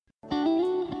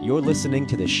You're listening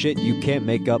to the Shit You Can't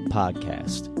Make Up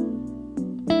podcast,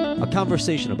 a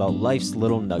conversation about life's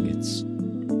little nuggets.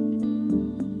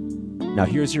 Now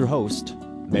here's your host,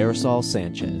 Marisol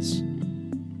Sanchez.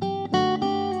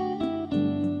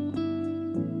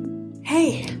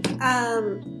 Hey,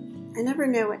 I never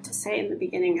know what to say in the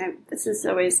beginning. This is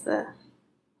always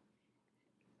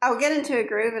I'll get into a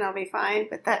groove and I'll be fine,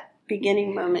 but that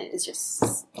beginning moment is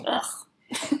just, ugh.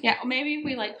 Yeah, maybe if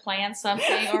we plan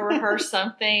something or rehearse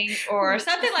something or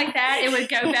something like that, it would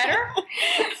go better.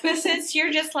 But since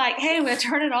you're just like, hey, we'll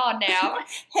turn it on now.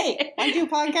 Hey, want to do a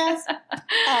podcast?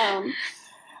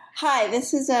 Hi,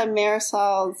 this is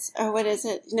Marisol's, what is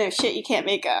it? No, Shit You Can't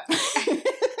Make Up.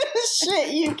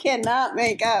 Shit You Cannot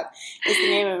Make Up is the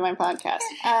name of my podcast.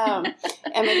 And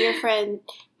my dear friend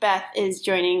Beth is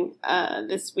joining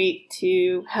this week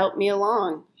to help me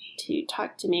along, to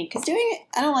talk to me. Because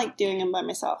I don't like doing them by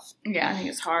myself. Yeah, I think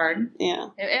it's hard. Yeah.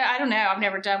 I don't know. I've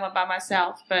never done one by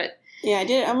myself, but... Yeah, I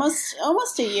did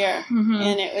almost a year. Mm-hmm.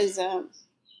 And it was, the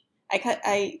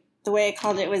way I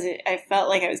called it was, I felt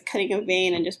like I was cutting a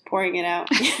vein and just pouring it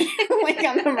out, on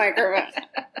the microphone.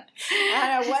 I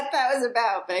don't know what that was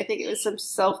about, but I think it was some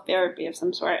self-therapy of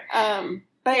some sort.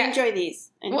 But yeah. I enjoy these.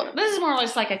 Well, this is more or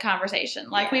less like a conversation,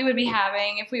 we would be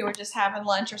having if we were just having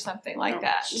lunch or something like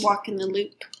that. Walk in the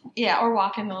loop. Yeah, or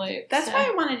walk in the loop. That's why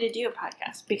I wanted to do a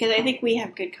podcast, because I think we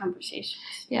have good conversations.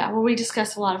 Yeah, well, we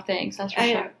discuss a lot of things, that's for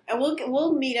sure. And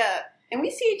we'll meet up, and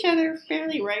we see each other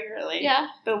fairly regularly. Yeah.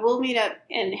 But we'll meet up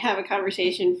and have a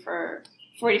conversation for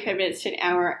 45 minutes to an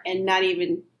hour and not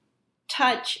even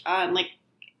touch on,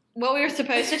 what we were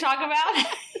supposed to talk about.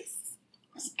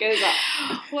 Goes off.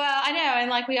 Well, I know,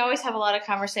 and we always have a lot of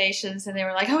conversations, and they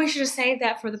were like, "Oh, we should have saved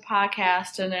that for the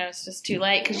podcast," and then it's just too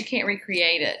late because you can't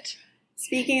recreate it.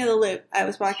 Speaking of the loop, I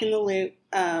was walking the loop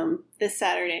this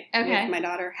Saturday with my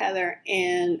daughter Heather,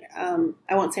 and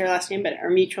I won't say her last name, but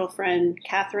our mutual friend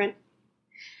Catherine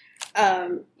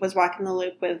was walking the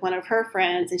loop with one of her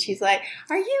friends, and she's like,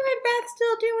 "Are you and Beth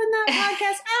still doing that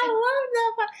podcast? I love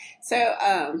that." So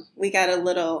we got a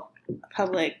little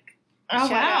public. Oh,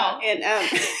 wow. Out. And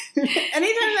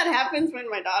anytime that happens when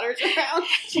my daughter's around,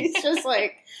 she's just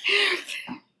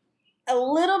a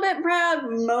little bit proud,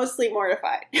 mostly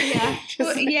mortified. Yeah.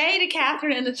 Well, yay to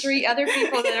Catherine and the 3 other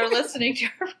people that are listening to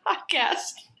her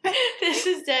podcast. This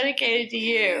is dedicated to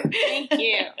you. Thank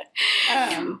you.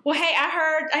 Well, hey,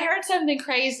 I heard something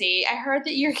crazy. I heard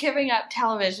that you're giving up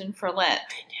television for Lent.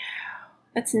 I know.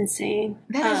 That's insane.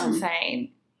 That is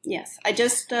insane. Yes. I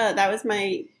just, that was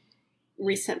my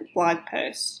recent blog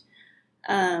post.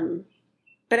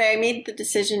 But I made the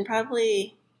decision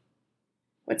probably,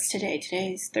 what's today?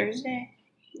 Today's Thursday?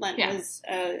 Lent was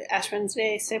Ash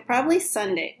Wednesday, so probably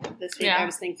Sunday this week. I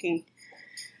was thinking.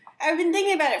 I've been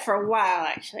thinking about it for a while,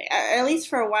 actually. At least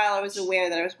for a while, I was aware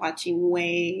that I was watching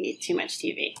way too much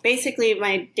TV. Basically,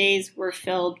 my days were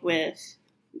filled with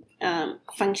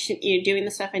doing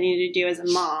the stuff I needed to do as a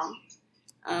mom.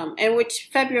 And which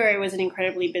February was an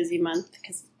incredibly busy month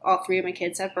because all 3 of my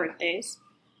kids have birthdays.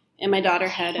 And my daughter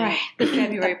had the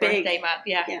February birthday month,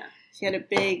 yeah. Yeah, she had a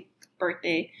big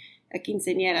birthday, a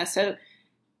quinceañera. So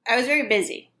I was very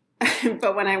busy.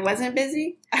 But when I wasn't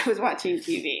busy, I was watching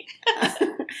TV.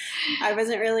 I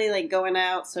wasn't really going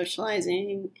out,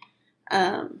 socializing.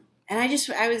 And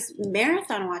I was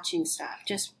marathon watching stuff,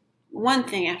 just one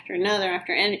thing after another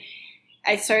and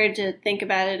I started to think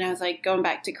about it, and I was going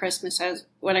back to Christmas.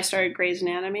 When I started Grey's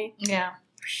Anatomy. Yeah.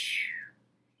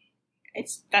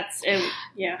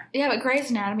 Yeah. Yeah, but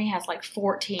Grey's Anatomy has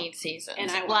 14 seasons.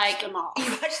 And I watched them all.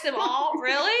 You watched them all?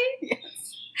 Really?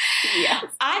 Yes. Yes.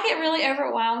 I get really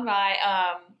overwhelmed by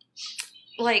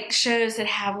shows that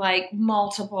have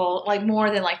multiple, more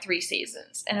than 3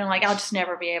 seasons, and I'm I'll just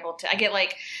never be able to. I get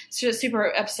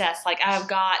super obsessed. I've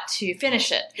got to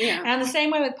finish it. Yeah. And I'm the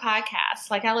same way with podcasts.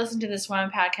 I listen to this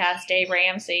one podcast, Dave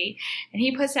Ramsey, and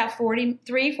he puts out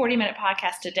 40-minute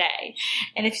podcasts a day.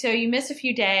 And if so, you miss a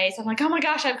few days. I'm oh my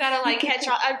gosh, I've got to catch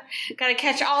all. I've got to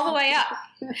catch all the way up.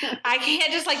 I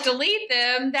can't just delete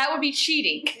them. That would be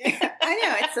cheating. I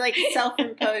know, it's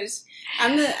self-imposed.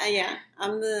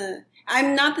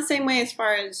 I'm not the same way as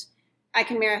far as I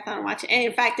can marathon watch it. And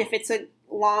in fact, if it's a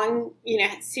long,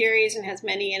 series and has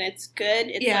many and it's good,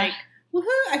 it's woohoo!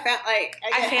 I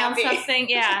found something.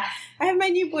 Yeah, I have my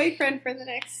new boyfriend for the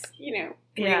next, 3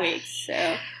 weeks.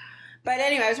 So, but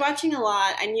anyway, I was watching a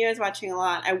lot. I knew I was watching a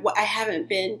lot. I haven't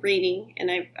been reading, and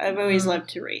I've always loved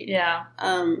to read. Yeah.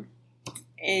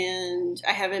 And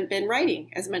I haven't been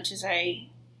writing as much as I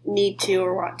need to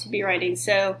or want to be writing.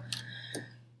 So,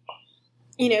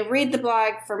 read the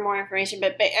blog for more information.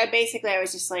 But basically, I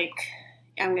was just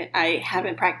I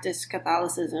haven't practiced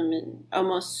Catholicism in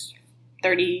almost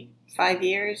 35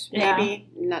 years, maybe.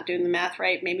 I'm not doing the math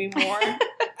right, maybe more.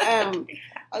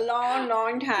 A long,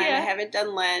 long time. Yeah. I haven't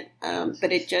done Lent,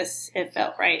 but it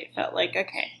felt right. It felt like,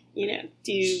 okay,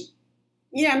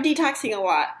 I'm detoxing a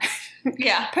lot.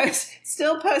 Yeah.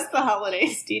 Still post the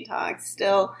holidays detox,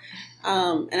 still,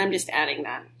 and I'm just adding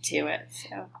that to it.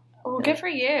 So, well, good for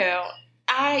you.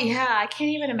 I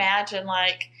can't even imagine.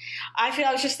 Like, I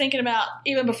was just thinking about,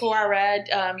 even before I read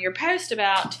your post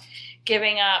about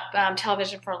giving up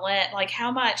television for Lent, like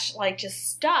how much like just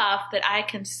stuff that I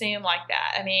consume like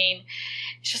that. I mean,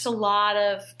 it's just a lot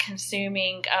of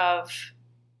consuming of,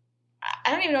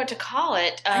 I don't even know what to call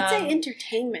it. I'd say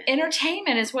entertainment.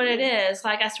 Entertainment is what it is.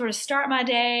 Like, I sort of start my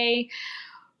day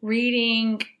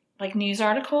reading like news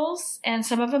articles, and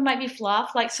some of them might be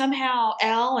fluff. Like, somehow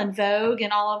Elle and Vogue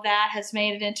and all of that has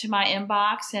made it into my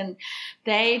inbox, and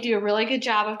they do a really good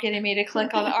job of getting me to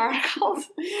click on the articles.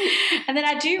 And then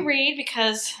I do read,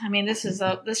 because I mean, I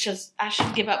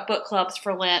should give up book clubs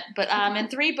for Lent, but I'm in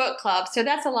 3 book clubs, so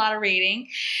that's a lot of reading.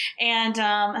 And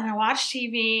I watch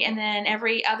TV, and then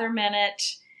every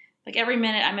minute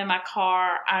I'm in my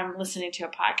car, I'm listening to a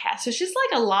podcast. So it's just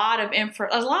like a lot of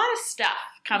stuff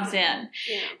comes in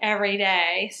every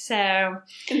day. So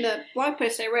in the blog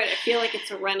post I wrote, I feel like it's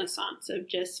a renaissance of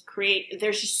just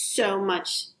there's just so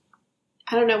much,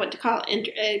 I don't know what to call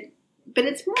it, but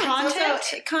it's more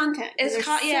content. It's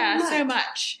so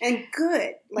much. And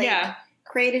good.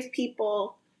 Creative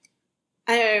people.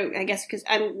 I guess because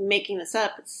I'm making this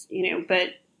up, it's,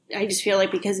 but I just feel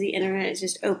like because the internet has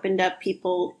just opened up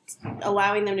people,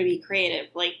 allowing them to be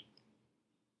creative, like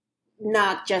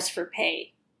not just for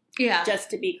pay. Yeah.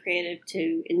 Just to be creative,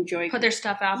 to enjoy. Put their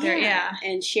stuff out there,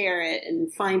 and share it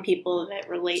and find people that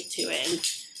relate to it.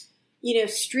 And,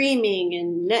 streaming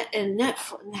and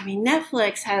Netflix. I mean,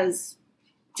 Netflix has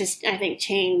just, I think,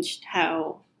 changed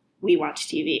how we watch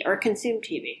TV or consume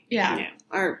TV. Yeah.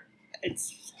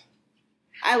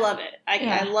 I love it.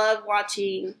 I love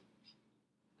watching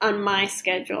on my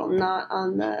schedule, not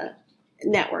on the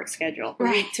network schedule,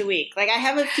 week to week. Like, I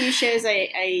have a few shows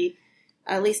I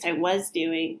at least I was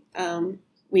doing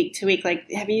week to week.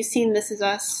 Like, have you seen This Is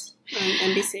Us on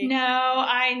NBC? No,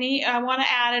 I want to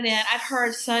add it in. I've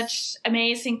heard such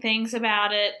amazing things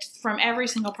about it from every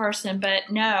single person, but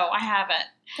no, I haven't.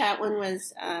 That one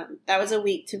was that was a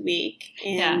week to week,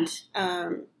 and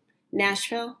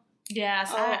Nashville.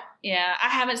 Yes, I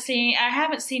haven't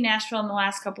seen Nashville in the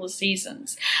last couple of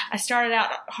seasons. I started out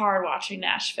hard watching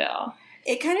Nashville.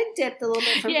 It kind of dipped a little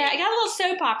bit for me. Yeah, it got a little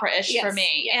soap opera-ish for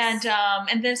me. Yes.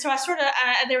 And then so I sort of,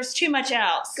 there was too much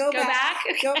else. Go back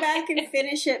and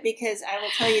finish it, because I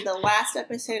will tell you, the last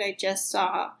episode I just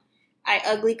saw, I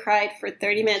ugly cried for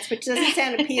 30 minutes, which doesn't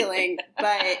sound appealing,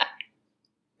 but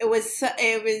it was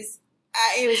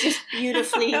just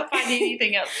beautifully. I don't find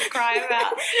anything else to cry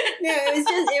about. No,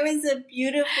 it was a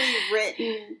beautifully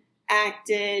written,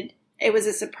 acted. It was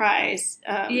a surprise.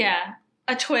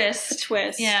 A twist.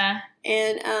 Yeah.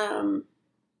 And,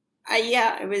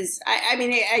 it was,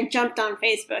 I jumped on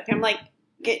Facebook. I'm like,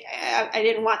 I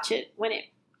didn't watch it when it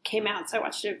came out, so I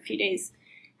watched it a few days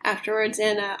afterwards.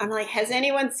 And I'm like, has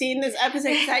anyone seen this episode?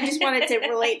 Because I just wanted to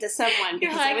relate to someone,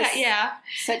 because it was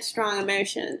such strong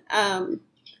emotion.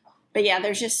 But yeah,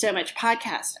 there's just so much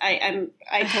podcast. I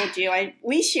told you,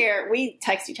 we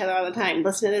text each other all the time.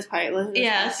 Listen to this podcast. Listen to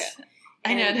this podcast.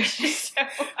 I know, there's just so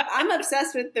much. I'm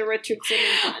obsessed with the Richard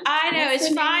Simmons one. I know, it's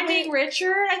Finding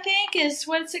Richard, I think, is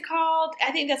what's it called?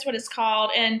 I think that's what it's called.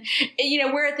 And,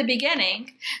 we're at the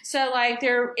beginning. So, like,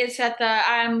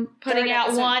 I'm putting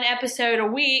out one episode a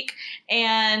week,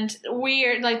 and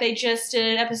they just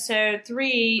did episode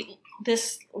 3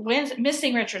 this Wednesday,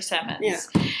 Missing Richard Simmons. Yeah.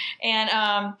 And,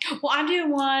 I'm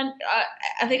doing one,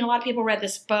 I think a lot of people read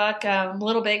this book,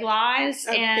 Little Big Lies.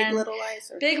 Big Little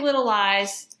Lies. Big Little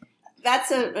Lies.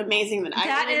 That's an amazing one.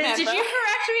 That is. Did you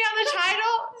correct me on the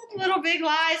title? Little Big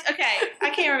Lies. Okay, I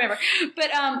can't remember.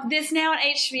 But this now an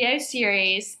HBO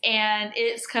series, and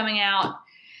it's coming out,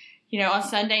 on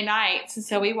Sunday nights. And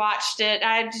so we watched it.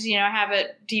 I just, have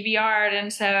it DVR'd,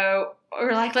 and so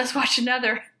we're like, let's watch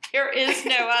another. There is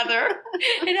no other.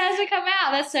 It hasn't come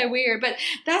out. That's so weird. But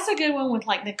that's a good one with,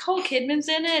 like, Nicole Kidman's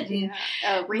in it.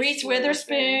 Yeah. Reese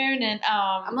Witherspoon. And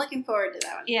I'm looking forward to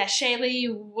that one. Yeah,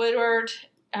 Shailene Woodward.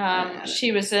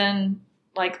 She was in,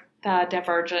 like, the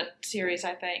Divergent series,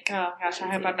 I think. Oh, gosh, I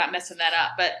hope I'm not messing that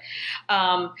up. But,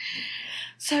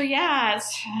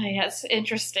 it's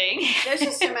interesting. There's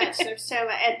just so much. And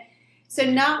so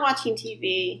not watching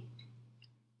TV,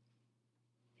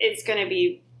 it's going to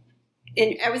be,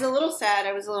 and I was a little sad.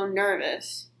 I was a little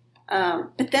nervous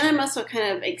But then I'm also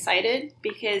kind of excited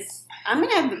because I'm going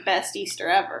to have the best Easter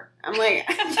ever. I'm like,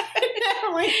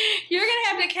 you're going to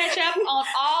have to catch up on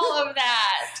all of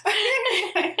that.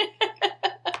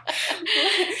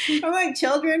 I'm like,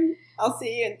 children, I'll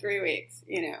see you in 3 weeks,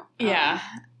 Yeah.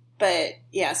 But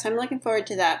yeah, so I'm looking forward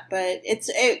to that. But it's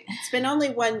been only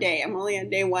one day. I'm only on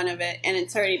day one of it, and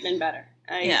it's already been better.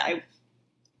 I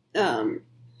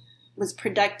was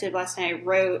productive last night. I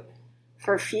wrote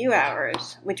for a few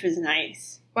hours, which was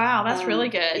nice. Wow, that's really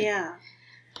good. Yeah.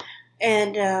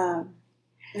 And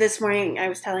this morning, I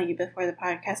was telling you before the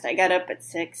podcast, I got up at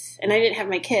 6, and I didn't have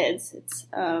my kids. It's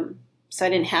so I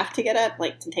didn't have to get up,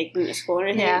 like, to take them to school or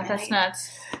anything. Yeah, that's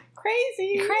nuts.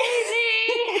 Crazy.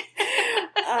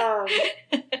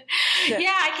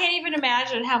 Yeah, I can't even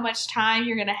imagine how much time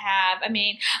you're going to have. I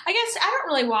mean, I guess I don't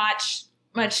really watch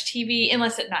much TV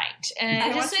unless at night.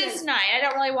 And just it's night. I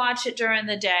don't really watch it during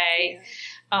the day.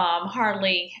 Yeah.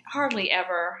 Hardly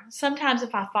ever. Sometimes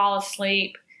if I fall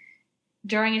asleep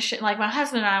during a show, like my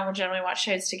husband and I will generally watch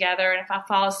shows together, and if I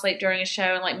fall asleep during a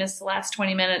show and like miss the last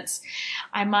 20 minutes,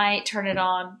 I might turn it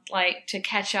on like to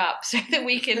catch up so that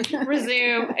we can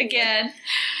resume again.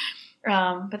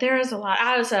 But there is a lot.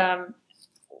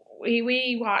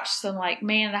 We watched some like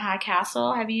Man in the High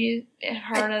Castle. Have you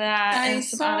heard of that? And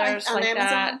some others like Amazon.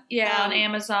 That. Yeah, on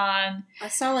Amazon. I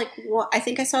saw I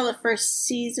think I saw the first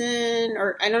season,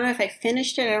 or I don't know if I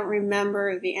finished it. I don't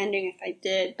remember the ending if I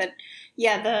did, but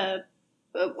yeah,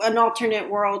 an alternate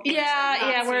world.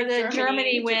 Yeah, where the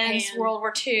Germany wins Japan. World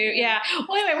War II. Yeah.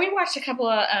 Well, anyway, we watched a couple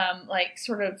of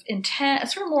sort of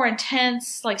more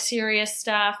intense, like serious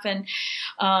stuff, and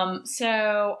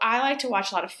so I like to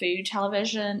watch a lot of food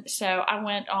television. So I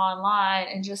went online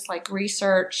and just like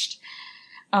researched,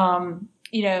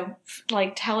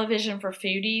 like television for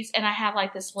foodies, and I have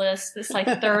like this list that's like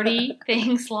 30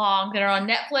 things long that are on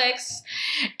Netflix,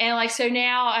 and like so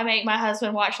now I make my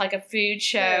husband watch like a food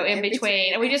show in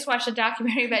between. And we just watched a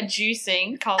documentary about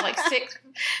juicing called like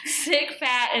Sick,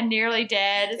 Fat, and Nearly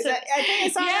Dead. I think I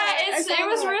saw that. It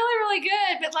was really, really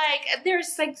good. But like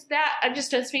there's like that.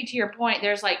 Just to speak to your point,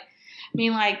 there's like. I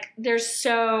mean, like, there's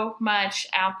so much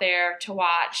out there to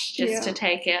watch just to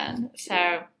take in.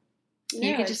 So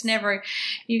you could just never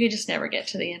get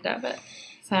to the end of it.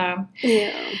 So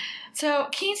yeah. So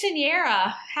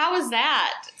quinceañera, how was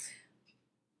that?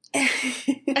 This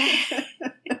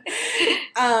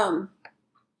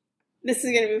is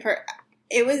gonna be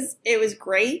it was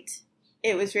great.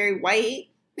 It was very white.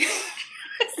 It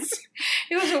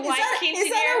was a white quinceañera. Is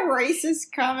that a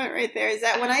racist comment right there? Is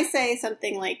that when I say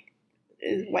something like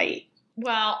is white?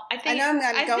 Well, I think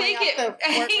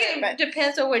it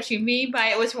depends on what you mean by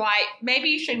it was white. Maybe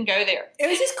you shouldn't go there. It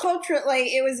was just cultural. Like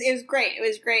it was great. It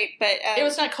was great, but it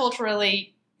was not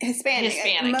culturally Hispanic.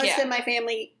 Most of my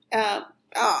family, all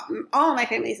of my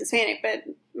family is Hispanic, but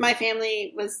my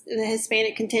family was the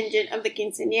Hispanic contingent of the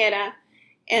quinceañera,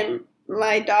 and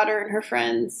my daughter and her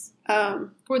friends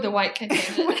were the white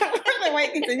contingent. were the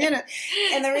white quinceañera.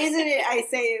 And the reason I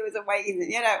say it was a white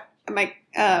quinceañera,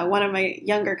 one of my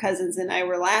younger cousins and I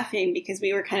were laughing because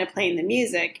we were kind of playing the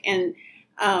music, and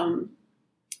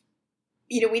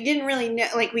we didn't really know,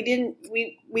 like we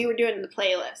were doing the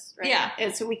playlist, right? Yeah.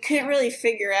 And so we couldn't really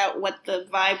figure out what the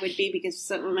vibe would be because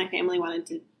some of my family wanted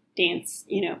to dance,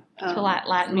 to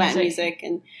Latin music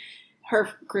and her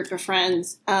group of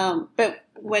friends. But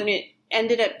when it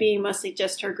ended up being mostly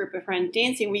just her group of friends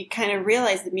dancing, we kind of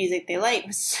realized the music they liked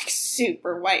was like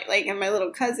super white. Like, and my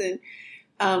little cousin,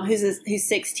 who's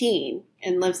 16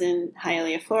 and lives in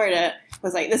Hialeah, Florida,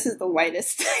 was like, "This is the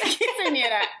whitest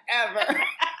quinceañera ever."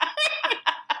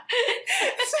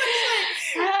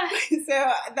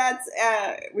 So that's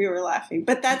we were laughing,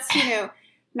 but that's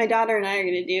my daughter and I are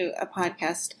going to do a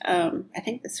podcast I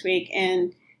think this week,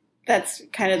 and that's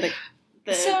kind of the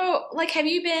So, like, have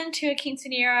you been to a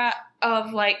quinceañera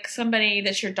of like somebody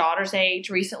that's your daughter's age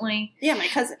recently? Yeah, my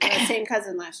cousin, my same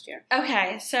cousin last year.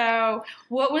 Okay, so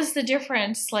what was the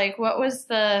difference? Like, what was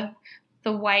the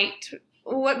white?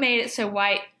 What made it so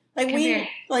white?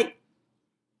 Like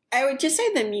I would just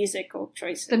say the musical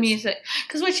choices. The music,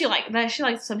 because what she liked, she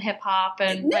liked some hip hop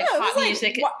and like pop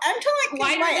music. I'm talking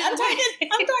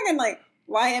like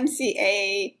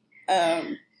YMCA.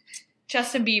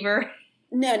 Justin Bieber.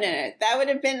 No. That would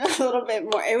have been a little bit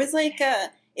more. It was like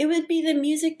it would be the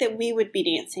music that we would be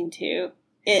dancing to.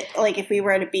 It like if we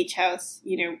were at a beach house,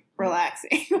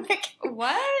 relaxing. Like,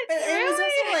 what? But it was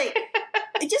also like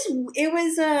it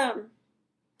was.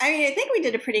 I mean, I think we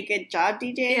did a pretty good job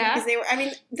DJing because they were. I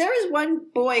mean, there was one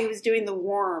boy who was doing the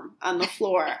worm on the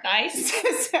floor.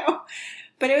 Nice.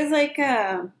 But it was like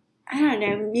I don't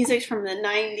know, music from the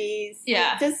 90s.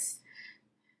 Yeah. Like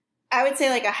I would say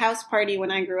like a house party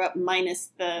when I grew up, minus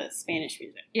the Spanish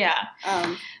music. Yeah.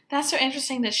 That's so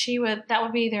interesting that that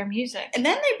would be their music. And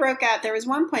then they broke out. There was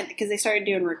one point because they started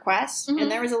doing requests, Mm-hmm.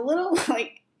 and there was a little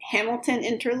like Hamilton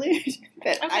interlude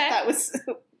that I thought was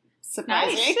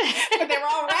surprising. Nice. But they were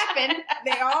all rapping.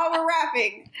 They all were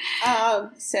rapping.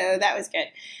 So that was good.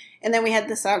 And then we had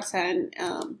the salsa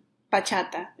and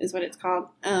bachata is what it's called.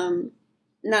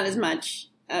 Not as much.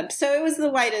 So it was the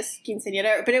whitest quinceañera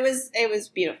ever, but it was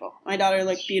beautiful. My daughter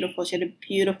looked beautiful. She had a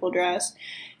beautiful dress.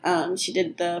 She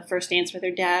did the first dance with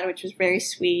her dad, which was very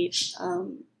sweet.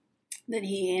 Then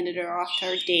he handed her off to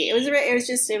her date. It was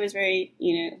very,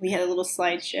 we had a little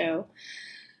slideshow,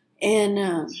 and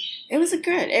it was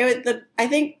I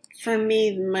think for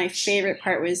me, my favorite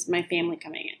part was my family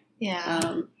coming in.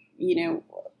 Yeah.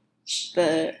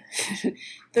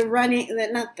 The running,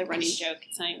 not the running joke,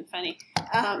 it's not even funny.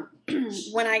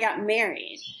 When I got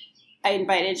married, I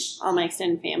invited all my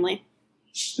extended family.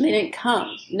 They didn't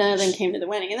come. None of them came to the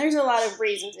wedding. And there's a lot of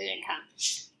reasons they didn't come.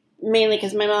 Mainly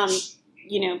because my mom,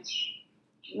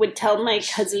 would tell my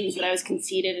cousins that I was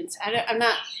conceited. And I'm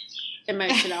not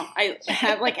emotional. I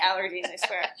have like allergies, I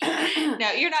swear.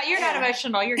 No, you're not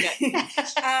emotional. You're good.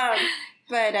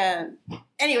 But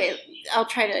anyway, I'll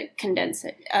try to condense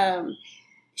it.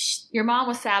 Your mom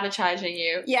was sabotaging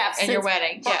you in your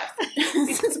wedding. Yeah.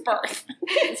 Since birth.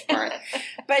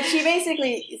 But she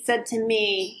basically said to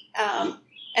me,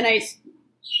 and I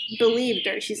believed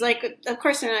her, she's like, of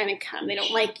course they're not going to come. They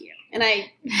don't like you. And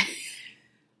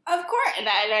of course, and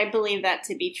I believe that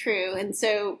to be true. And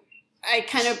so I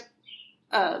kind of,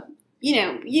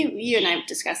 you and I have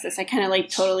discussed this. I kind of like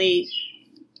totally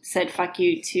said fuck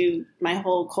you to my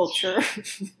whole culture,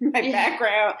 my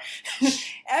background,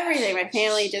 everything. My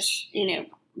family just,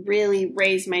 really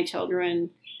raised my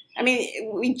children. I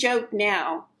mean, we joke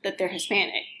now that they're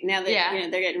Hispanic. Now that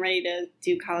they're getting ready to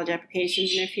do college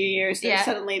applications in a few years, they're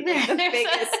suddenly the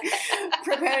biggest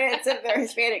proponents of their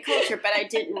Hispanic culture. But I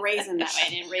didn't raise them that way. I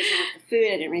didn't raise them with the food.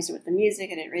 I didn't raise them with the music.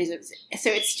 I didn't raise them. So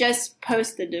it's just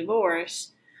post the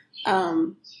divorce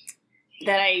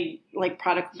that I, like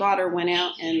prodigal daughter, went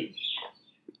out and,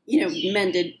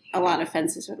 mended a lot of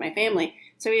fences with my family.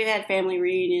 So we've had family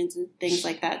reunions and things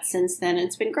like that since then. And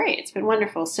it's been great. It's been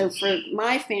wonderful. So for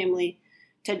my family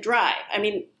to drive, I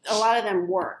mean, a lot of them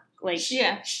work.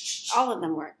 All of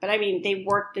them work. But I mean, they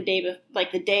worked the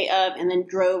day of, and then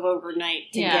drove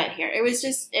overnight to get here. It was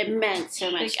just, it meant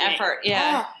so much. Big effort,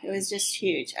 yeah. Oh, it was just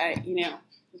huge.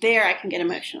 There I can get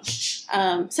emotional.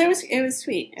 So it was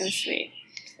sweet. It was sweet.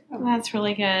 That's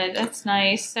really good. That's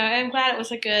nice. So I'm glad it was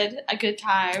a good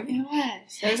time. It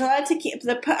was. There was a lot to keep.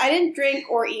 I didn't drink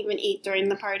or even eat during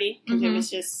the party because it was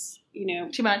just,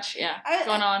 too much. Yeah,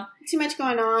 going on. Too much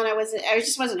going on. I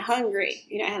just wasn't hungry.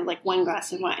 I had like one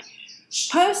glass of wine.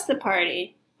 Post the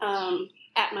party,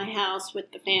 at my house with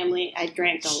the family, I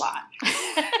drank a lot,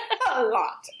 a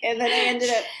lot, and then I ended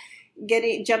up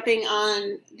jumping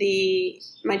on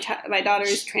my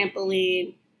daughter's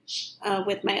trampoline.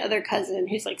 With my other cousin,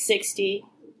 who's like 60,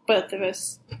 both of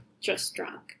us just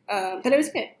drunk. But it was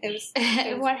good. It was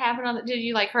what happened did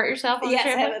you like hurt yourself on the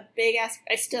trip? Yes,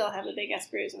 I still have a big ass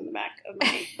bruise on the back of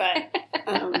my butt.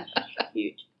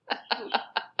 Huge.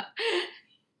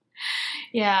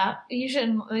 Yeah, you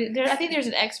shouldn't. I think there's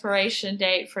an expiration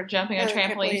date for jumping on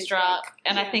trampolines drunk,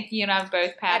 and I think you and I have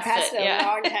both passed it. I passed it a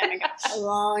long time ago. A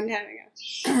long time ago.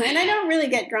 And I don't really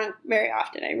get drunk very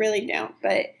often. I really don't,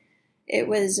 but it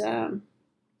was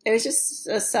just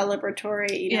a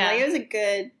celebratory, it was a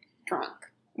good drunk.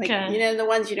 The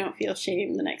ones you don't feel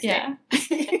shame the next day.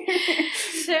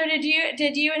 So did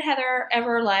you and Heather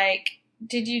ever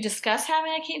did you discuss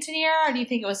having a quinceañera, or do you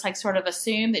think it was like sort of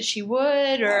assumed that she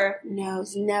would, or? No, it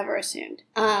was never assumed.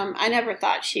 I never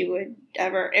thought she would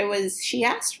ever. She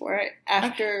asked for it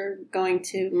after going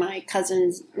to my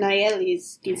cousin's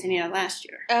Nayeli's quinceañera last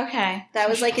year. Okay. That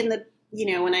was like in the,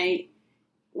 when I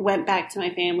went back to my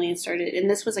family and started, and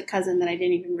this was a cousin that I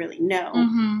didn't even really know,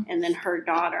 and then her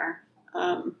daughter.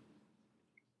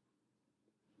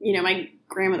 My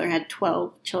grandmother had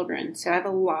 12 children, so I have a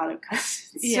lot of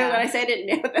cousins. Yeah. So when I say I didn't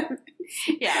know them,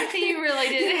 so you really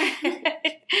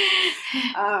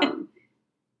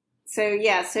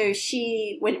did. So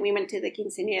she, when we went to the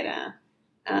quinceañera,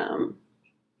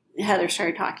 Heather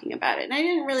started talking about it, and I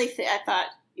didn't really. I thought,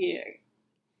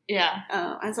 Yeah.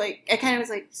 I kind of was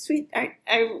like, sweet. I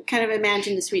kind of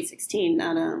imagined a sweet 16,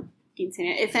 not a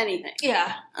quinceañera, if anything.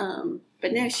 Yeah.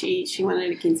 But no, she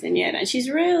wanted a quinceañera, and she's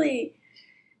really.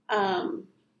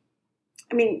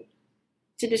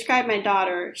 To describe my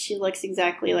daughter, she looks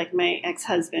exactly like my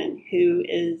ex-husband, who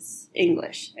is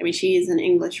English. I mean, she is an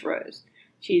English rose.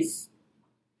 She's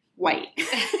white. I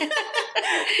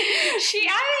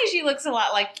think she looks a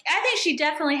lot like. I think she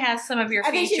definitely has some of your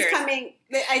features. I think she's coming.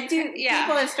 I do. Yeah.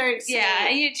 People have started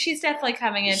saying. She's definitely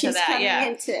coming into she's that. Coming yeah.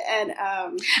 into and.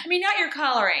 I mean, not your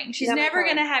coloring. She's never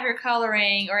going to have your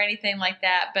coloring or anything like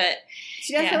that. But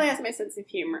she definitely has my sense of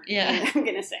humor. Yeah, I'm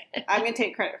going to say. I'm going to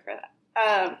take credit for that.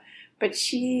 But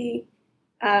she,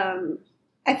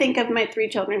 I think of my 3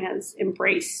 children, has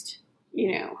embraced,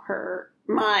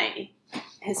 my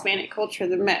Hispanic culture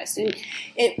the most, and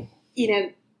it,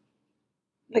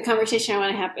 the conversation I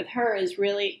want to have with her is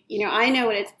really, I know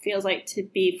what it feels like to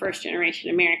be first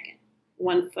generation American,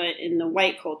 1 foot in the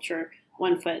white culture,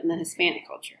 1 foot in the Hispanic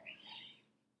culture.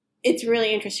 It's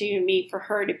really interesting to me for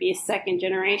her to be a second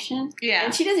generation. Yeah.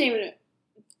 And she doesn't even,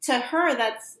 to her,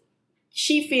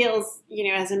 she feels,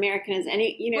 as American as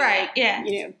any, right.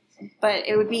 But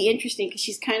it would be interesting because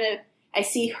she's kind of, I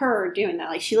see her doing that.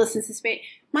 Like, she listens to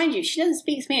Spanish. Mind you, she doesn't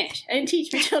speak Spanish. I didn't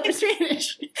teach my children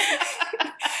Spanish. 2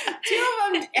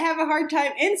 of them have a hard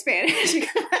time in Spanish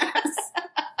class.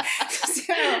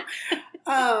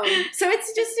 So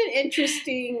it's just an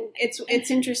interesting,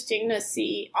 it's interesting to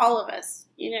see all of us,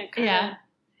 kind of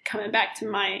coming back to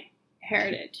my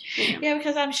heritage. Yeah,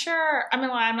 because I'm sure,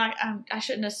 I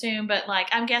shouldn't assume, but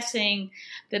I'm guessing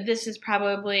that this is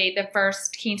probably the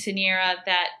first quinceañera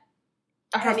that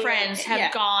her friends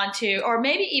have gone to, or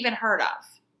maybe even heard of.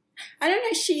 I don't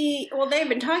know. They've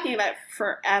been talking about it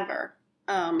forever.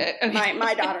 Okay.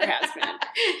 My daughter has been.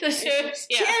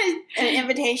 She had an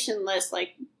invitation list, at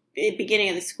the beginning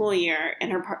of the school year,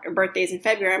 and her birthday's in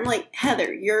February. I'm like,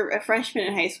 Heather, you're a freshman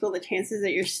in high school. The chances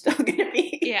that you're still going to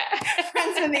be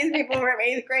friends with these people from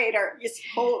 8th grade are just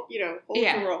hold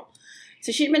the roll.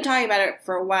 So she'd been talking about it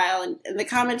for a while, and the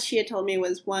comments she had told me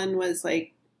was, one was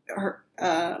her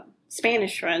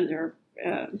Spanish friends were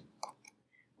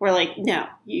like, no,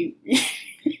 you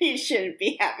shouldn't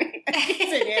be having a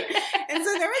quinceañera. And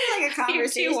so there was a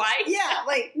conversation. You're too white? Yeah,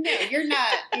 no, you're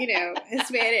not,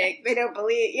 Hispanic. They don't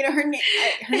believe, her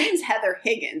name's Heather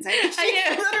Higgins. I mean,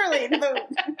 she's literally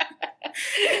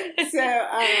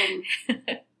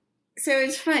so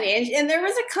it's funny. And there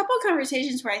was a couple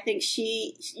conversations where I think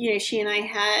she and I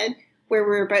had where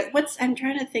we were, but I'm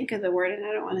trying to think of the word, and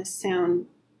I don't want to sound,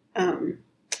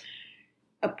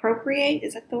 appropriate,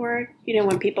 is that the word?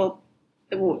 When people,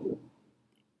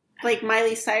 like not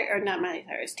Miley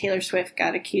Cyrus, Taylor Swift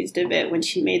got accused of it when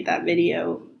she made that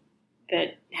video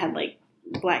that had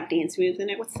black dance moves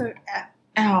in it. What's the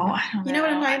I don't know. You know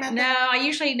what I'm talking about? No, I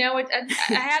usually know it. I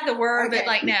have the word, okay.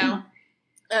 But no.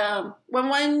 When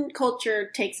one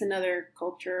culture takes another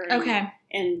culture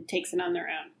and takes it on their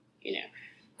own,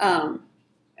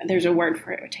 there's a word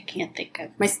for it, which I can't think of.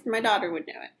 My daughter would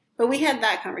know it. But we had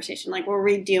that conversation. Were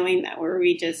we doing that? Were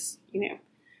we just, I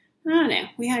don't know.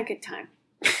 We had a good time.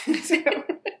 So,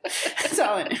 that's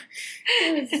all I know.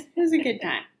 It was a good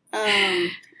time.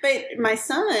 But my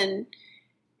son,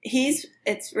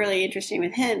 it's really interesting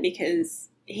with him because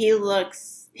he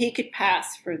could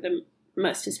pass for the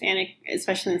most Hispanic,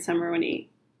 especially in the summer when he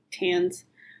tans.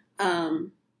 Of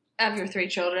your 3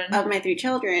 children? Of my 3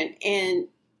 children. And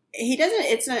he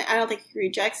doesn't, I don't think he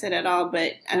rejects it at all,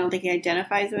 but I don't think he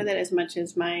identifies with it as much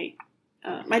as my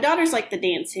daughters like the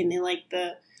dancing. They like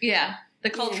the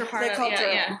culture part of it.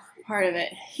 Part of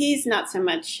it. He's not so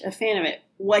much a fan of it.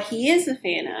 What he is a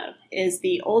fan of is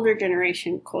the older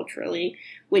generation culturally,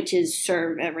 which is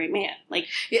serve every man.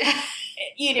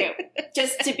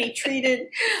 Just to be treated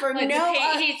for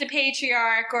he's the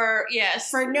patriarch, or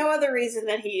for no other reason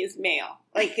that he is male.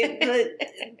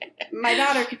 My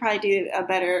daughter could probably do a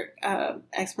better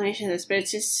explanation of this, but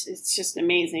it's just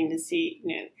amazing to see.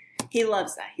 He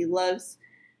loves that. He loves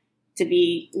to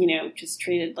be, just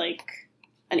treated like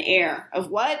an heir of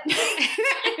what?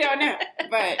 I don't know,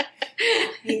 but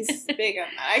he's big on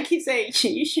that. I keep saying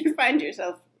you should find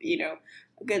yourself, a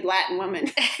good Latin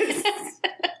woman.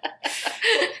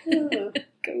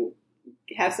 Go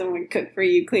have someone cook for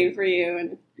you, clean for you,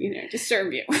 and just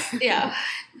serve you. Yeah.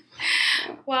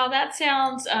 Well, that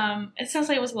sounds. It sounds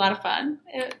like it was a lot of fun,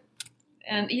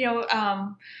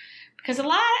 because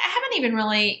I haven't even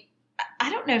really.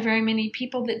 I don't know very many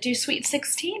people that do Sweet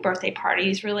 16 birthday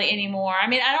parties really anymore.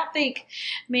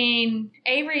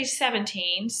 Avery's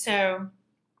 17, so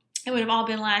it would have all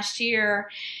been last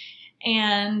year.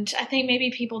 And I think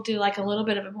maybe people do a little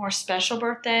bit of a more special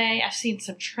birthday. I've seen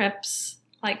some trips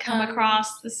come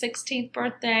across the 16th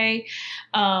birthday,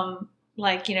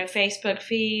 Facebook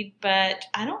feed, but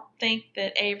I don't think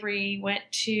that Avery went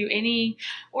to any,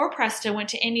 or Preston went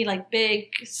to any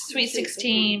big Sweet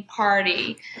 16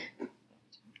 party.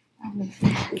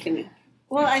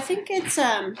 Well, I think it's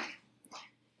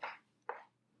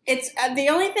It's the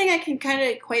only thing I can kind of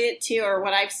equate it to, or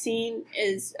what I've seen,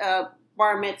 is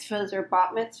bar mitzvahs or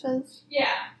bat mitzvahs.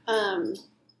 Yeah.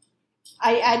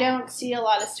 I don't see a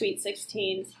lot of sweet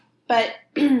 16s, but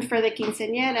for the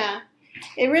quinceañera,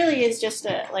 it really is just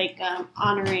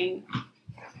honoring.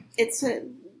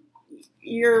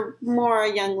 You're more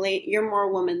a young lady, you're more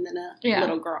a woman than a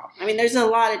little girl. I mean, there's a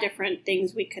lot of different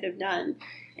things we could have done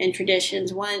in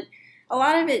traditions. A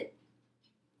lot of it,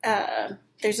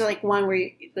 there's like one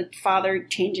where the father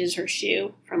changes her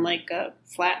shoe from like a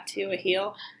flat to a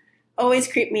heel. Always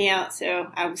creeped me out,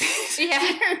 so I was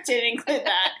didn't include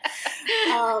that.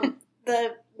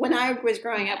 When I was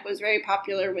growing up, was very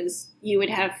popular was you would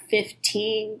have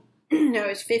 15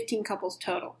 couples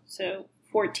total. So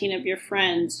 14 of your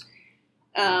friends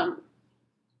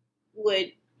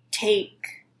would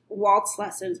take waltz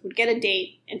lessons, would get a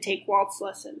date and take waltz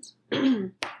lessons.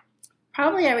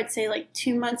 Probably I would say like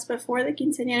 2 months before the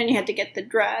quinceañera, and you had to get the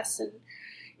dress, and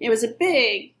it was a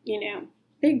big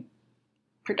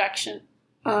production.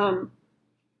 And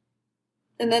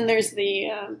then there's the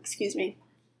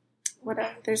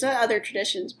there's other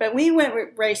traditions, but we went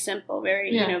very simple,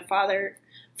 very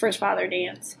first father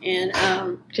dance, and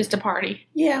just a party.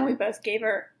 Yeah, we both gave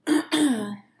her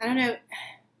I don't know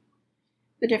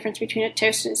the difference between a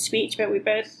toast and a speech, but we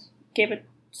both gave a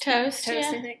toast, I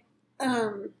think.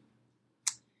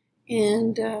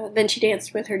 And then she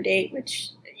danced with her date, which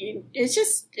it's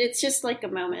just like a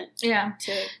moment. Yeah.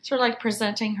 Sort of like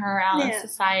presenting her out in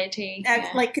society.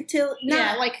 Like like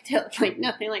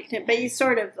nothing like Cotillion, but you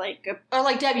sort of like or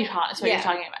like debutante is what you're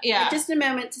talking about. Yeah. Like just a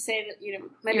moment to say that,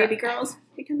 my baby girl's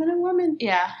becoming a woman.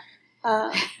 Yeah.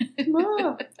 And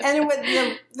with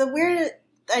the weird,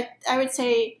 I would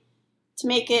say, to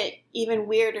make it even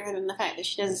weirder than the fact that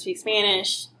she doesn't speak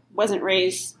Spanish, wasn't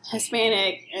raised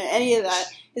Hispanic, any of that,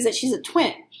 is that she's a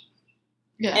twin.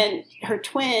 Yeah. And her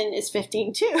twin is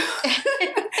 15 too.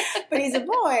 But he's a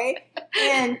boy,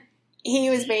 and he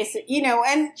was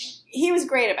and he was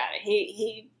great about it.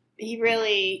 He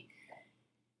really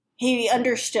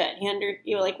understood.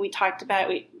 Like we talked about,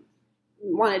 we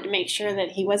wanted to make sure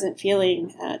that he wasn't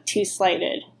feeling too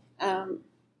slighted.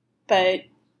 But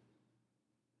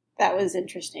that was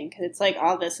interesting because it's like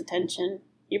all this attention.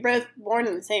 You're both born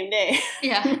on the same day.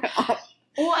 Yeah.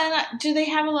 Well, and do they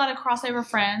have a lot of crossover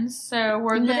friends? So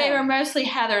they were mostly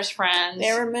Heather's friends.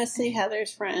 They were mostly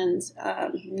Heather's friends.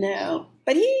 No,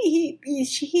 but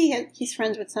he's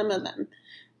friends with some of them.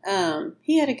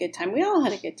 He had a good time. We all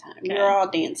had a good time. Okay. We were all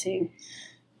dancing,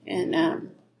 and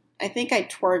I think I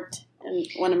twerked, and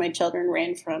one of my children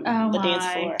ran from the dance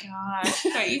floor. Oh my gosh!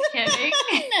 Are you kidding?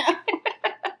 No.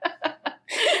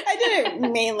 I did it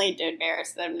mainly to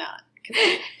embarrass them, not.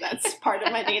 Because that's part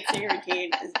of my dancing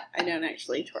routine. Is I don't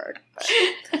actually twerk. But.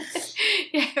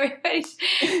 Yeah,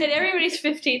 everybody's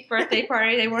 15th birthday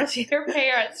party, they want to see their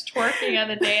parents twerking on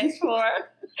the dance floor.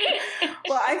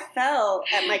 Well, I fell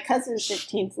at my cousin's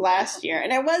 15th last year,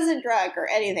 and I wasn't drunk or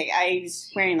anything. I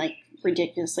was wearing like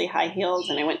ridiculously high heels,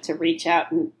 and I went to reach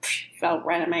out and fell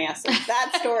right on my ass. So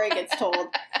that story gets told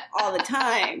all the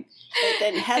time. But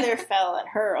then Heather fell at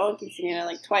her own quinceañera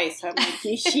like twice. So I'm like,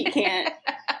 she can't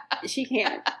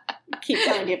keep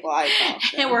telling people I fell.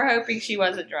 So. And we're hoping she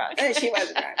wasn't drunk. She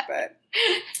wasn't drunk, but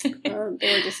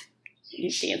they were just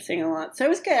dancing a lot. So it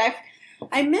was good.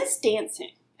 I miss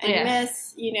dancing. I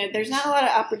miss, there's not a lot of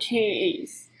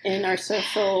opportunities in our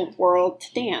social world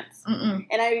to dance. Mm-mm.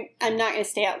 And I'm not going to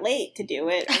stay out late to do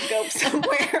it or go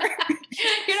somewhere.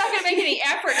 You're not going to make any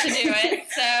effort to do it.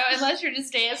 So unless you're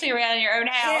just dancing around in your own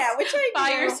house by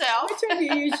yourself. Which I do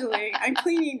usually on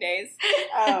cleaning days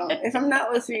if I'm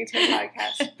not listening to a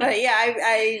podcast. But yeah,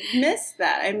 I miss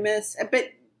that.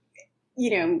 But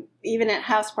even at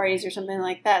house parties or something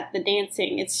like that, the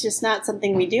dancing, it's just not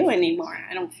something we do anymore.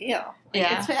 I don't feel.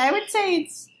 I would say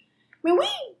we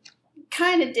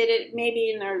kind of did it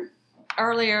maybe in our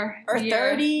earlier or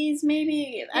 30s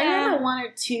maybe. Yeah. I remember 1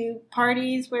 or 2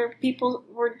 parties where people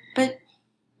were, but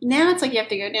now it's like you have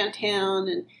to go downtown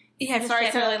and it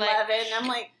starts at 11. I'm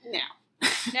like, no.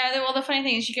 Well, the funny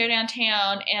thing is you go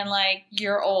downtown and like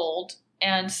you're old.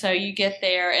 And so you get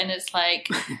there and it's like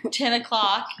 10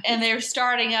 o'clock and they're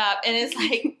starting up and it's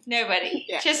like nobody,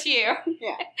 just you.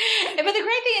 Yeah. But the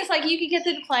great thing is like you can get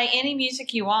them to play any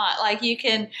music you want. Like you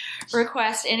can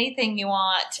request anything you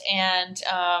want and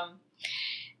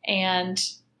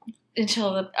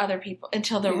until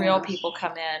the real people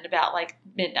come in about like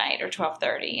midnight or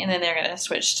 12:30 and then they're going to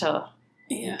switch to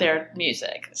their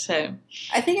music. So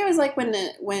I think it was like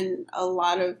when a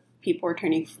lot of people were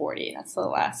turning 40. That's the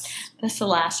last That's the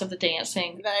last of the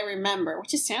dancing. that I remember,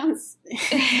 which just sounds...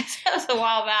 That was a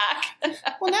while back.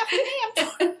 Well, not for me.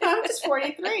 I'm just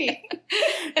 43.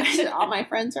 All my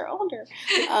friends are older.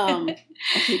 I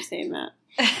keep saying that.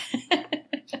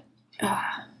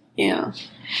 Yeah.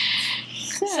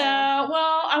 So,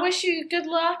 well, I wish you good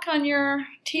luck on your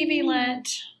TV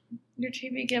Lent, your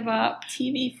TV give up.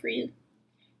 TV free.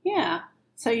 Yeah.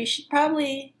 So you should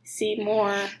probably see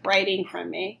more writing from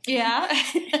me. Yeah.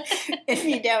 If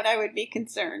you don't, I would be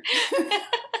concerned.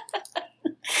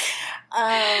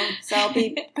 So I'll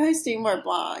be posting more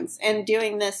blogs and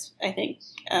doing this, I think,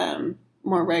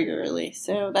 more regularly.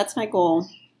 So that's my goal.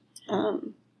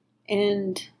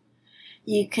 And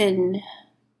you can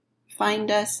find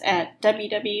us at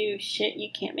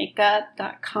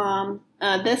www.shityoucan'tmakeup.com.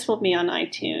 This will be on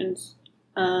iTunes.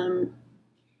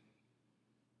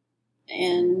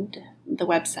 And the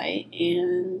website,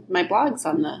 and my blog's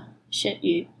on the Shit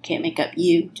You Can't Make Up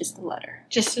You, just the letter.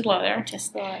 Just a letter.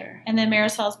 Just the letter. And then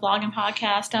Marisol's blog and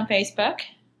podcast on Facebook.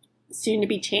 Soon to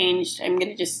be changed.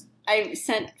 I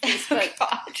sent Facebook Oh,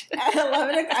 God. at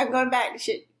 11 o'clock. I'm going back to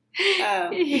Shit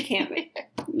You Can't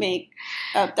Make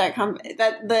Up.com.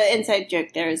 That, the inside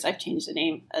joke there is I've changed the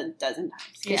name a dozen times.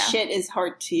 Because shit is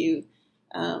hard to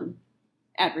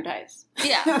advertise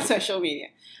on social media.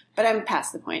 But I'm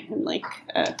past the point. I'm like...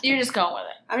 You're just going with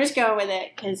it. I'm just going with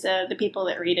it because the people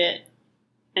that read it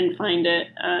and find it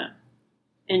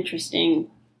interesting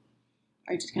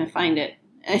are just going to find it.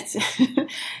 It's,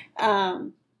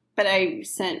 but I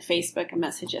sent Facebook a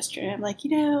message yesterday. I'm like,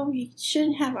 you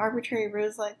shouldn't have arbitrary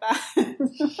rules like that.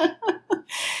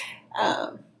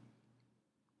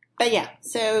 But yeah,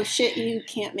 so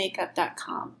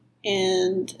shityoucan'tmakeup.com.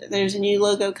 And there's a new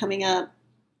logo coming up.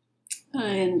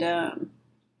 And...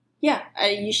 yeah,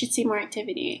 you should see more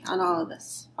activity on all of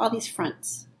this, all these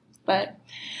fronts. But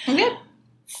Okay.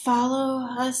 Follow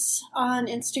us on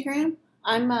Instagram.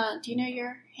 I'm. Do you know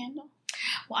your handle?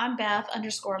 Well, I'm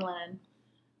Beth_Lynn.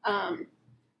 I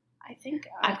think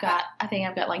I've got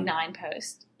like 9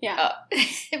 posts. Yeah.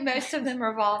 Most of them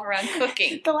revolve around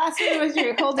cooking. The last one was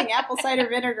you holding apple cider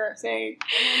vinegar, saying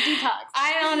detox.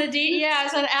 I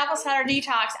was on an apple cider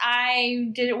detox. I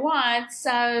did it once,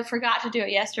 so forgot to do it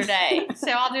yesterday.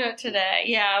 So I'll do it today.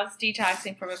 Yeah, I was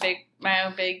detoxing from my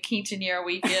own big quinceanera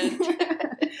weekend.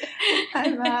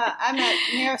 I'm at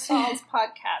Marisol's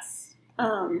podcast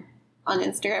on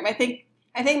Instagram. I think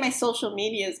my social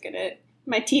media is gonna.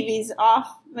 My TV's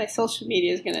off. My social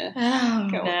media is gonna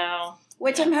go. No.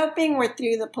 Which I'm hoping we're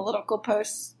through the political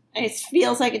posts. It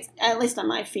feels like it's, at least on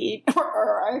my feed,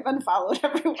 or I've unfollowed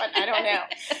everyone, I don't know.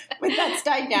 But that's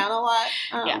died down a lot.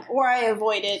 Or I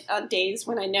avoid it on days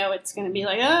when I know it's going to be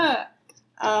like,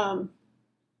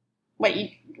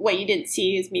 what you didn't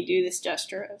see is me do this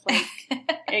gesture of like,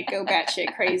 it go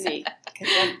batshit crazy, because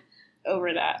I'm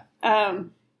over that.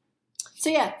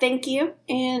 So yeah, thank you,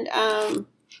 and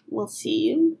we'll see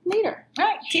you later. All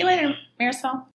right, see you later, Marisol.